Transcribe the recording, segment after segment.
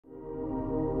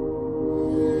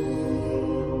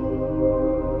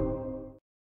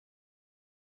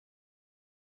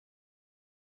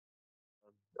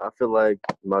I feel like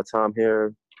my time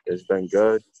here has been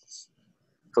good.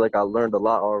 I feel like I learned a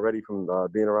lot already from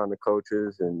being around the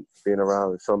coaches and being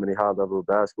around so many high-level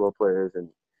basketball players and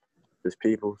just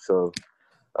people. So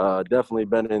definitely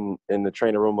been in the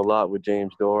training room a lot with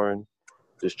James Doran,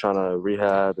 just trying to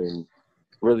rehab and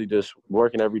really just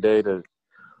working every day to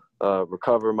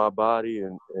recover my body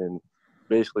and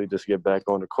basically just get back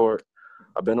on the court.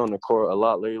 I've been on the court a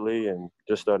lot lately and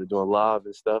just started doing live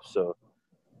and stuff. So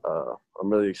I'm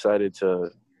really excited to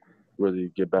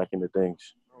really get back into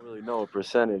things. I don't really know a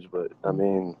percentage, but I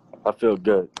mean, I feel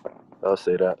good. I'll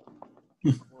say that.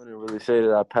 I wouldn't really say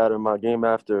that I pattern my game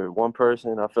after one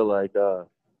person. I feel like I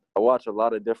watch a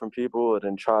lot of different people and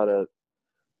then try to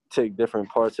take different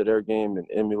parts of their game and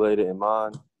emulate it in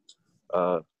mine.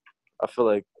 Uh, I feel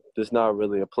like there's not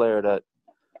really a player that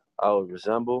I would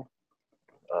resemble.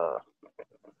 Uh,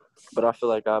 but I feel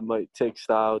like I might take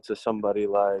style to somebody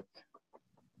like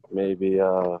maybe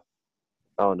I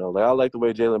don't know. Like I like the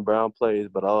way Jaylen Brown plays,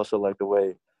 but I also like the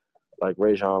way like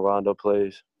Rajon Rondo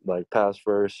plays, like pass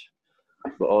first,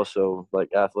 but also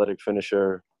like athletic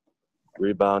finisher,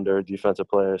 rebounder, defensive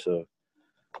player. So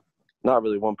not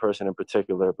really one person in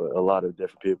particular, but a lot of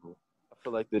different people. I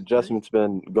feel like the adjustment's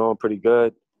been going pretty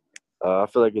good. I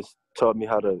feel like it's taught me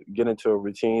how to get into a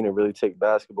routine and really take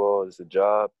basketball as a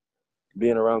job.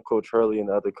 Being around Coach Hurley and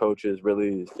the other coaches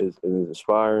really is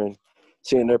inspiring.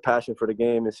 Seeing their passion for the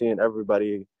game and seeing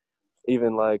everybody,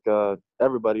 even like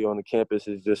everybody on the campus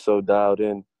is just so dialed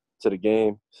in to the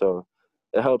game. So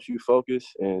it helps you focus,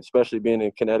 and especially being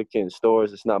in Connecticut and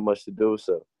stores, it's not much to do.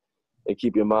 So it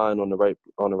keep your mind on the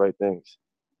right things.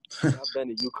 I've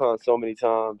been to UConn so many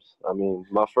times. I mean,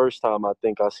 my first time, I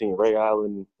think I seen Ray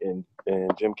Allen and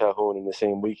Jim Calhoun in the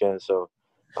same weekend. So,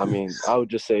 I mean, I would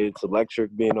just say it's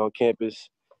electric being on campus,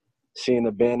 seeing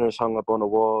the banners hung up on the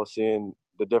wall, seeing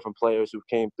the different players who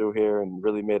came through here and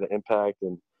really made an impact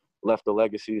and left a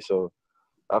legacy. So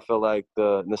I feel like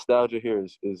the nostalgia here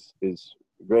is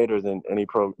greater than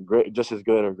just as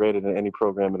good or greater than any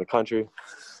program in the country,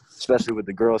 especially with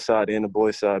the girls' side and the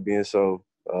boys' side being just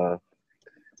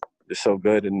so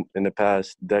good in the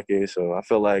past decade. So I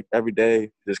feel like every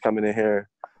day just coming in here,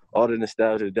 all the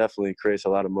nostalgia definitely creates a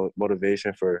lot of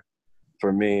motivation for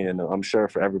me, and I'm sure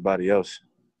for everybody else.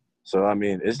 So I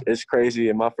mean, it's crazy.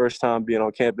 And my first time being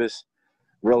on campus,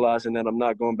 realizing that I'm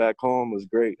not going back home was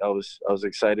great. I was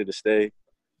excited to stay.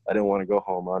 I didn't want to go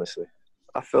home, honestly.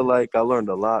 I feel like I learned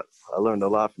a lot. I learned a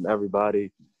lot from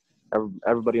everybody.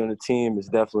 Everybody on the team is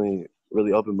definitely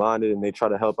really open-minded, and they try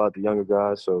to help out the younger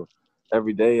guys. So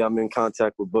every day I'm in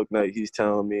contact with Book Knight. He's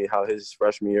telling me how his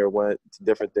freshman year went,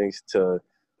 different things to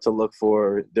look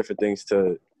for, different things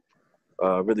to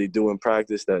really do in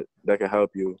practice that can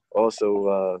help you.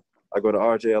 Also, I go to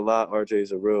RJ a lot. RJ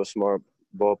is a real smart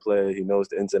ball player. He knows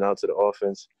the ins and outs of the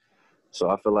offense. So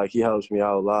I feel like he helps me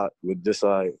out a lot with just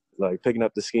like picking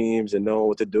up the schemes and knowing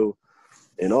what to do.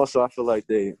 And also I feel like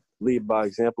they lead by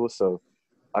example. So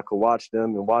I could watch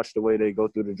them and watch the way they go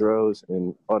through the drills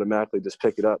and automatically just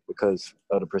pick it up because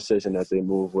of the precision that they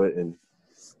move with. And,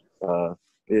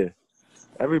 yeah,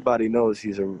 everybody knows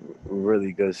he's a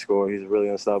really good scorer. He's a really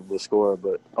unstoppable scorer.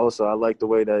 But also I like the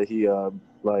way that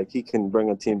he can bring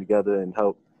a team together and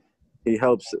help. He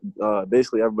helps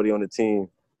basically everybody on the team.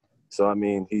 So, I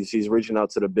mean, he's reaching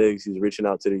out to the bigs. He's reaching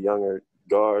out to the younger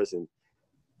guards and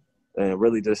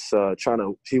really just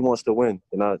he wants to win.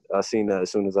 And I seen that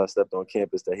as soon as I stepped on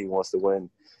campus that he wants to win.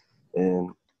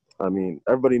 And, I mean,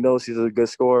 everybody knows he's a good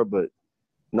scorer, but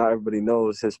not everybody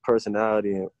knows his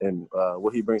personality and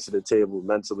what he brings to the table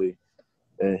mentally.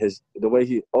 And the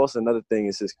way also another thing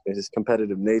is his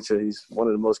competitive nature. He's one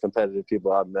of the most competitive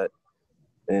people I've met.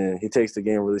 And he takes the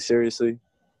game really seriously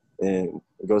and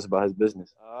goes about his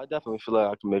business. I definitely feel like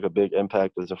I can make a big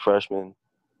impact as a freshman.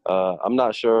 I'm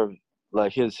not sure,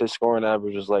 like his scoring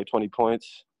average is like 20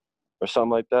 points or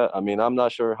something like that. I mean, I'm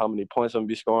not sure how many points I'm going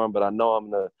to be scoring, but I know I'm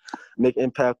going to make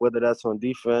impact, whether that's on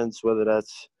defense, whether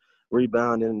that's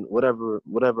rebounding,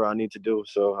 whatever I need to do.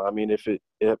 So, I mean, if it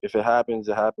happens,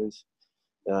 it happens.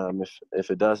 If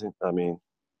it doesn't, I mean,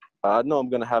 I know I'm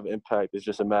going to have an impact. It's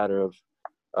just a matter of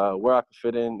where I could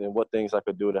fit in and what things I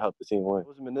could do to help the team win. It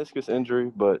was a meniscus injury,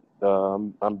 but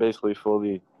I'm basically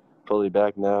fully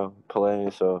back now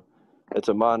playing. So it's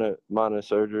a minor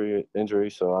surgery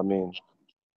injury. So I mean,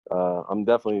 I'm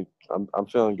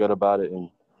feeling good about it and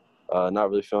not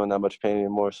really feeling that much pain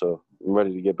anymore. So I'm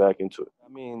ready to get back into it. I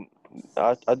mean,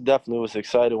 I definitely was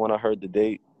excited when I heard the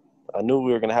date. I knew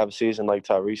we were going to have a season like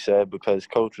Tyrese said because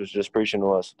Coach was just preaching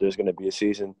to us there's going to be a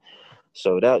season.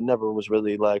 So that never was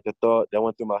really like a thought that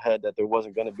went through my head that there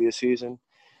wasn't going to be a season.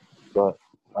 But,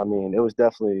 I mean, it was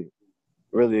definitely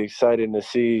really excited to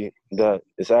see that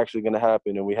it's actually going to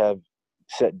happen, and we have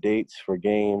set dates for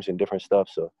games and different stuff.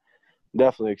 So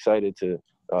definitely excited to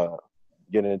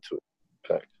get into it.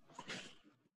 Facts.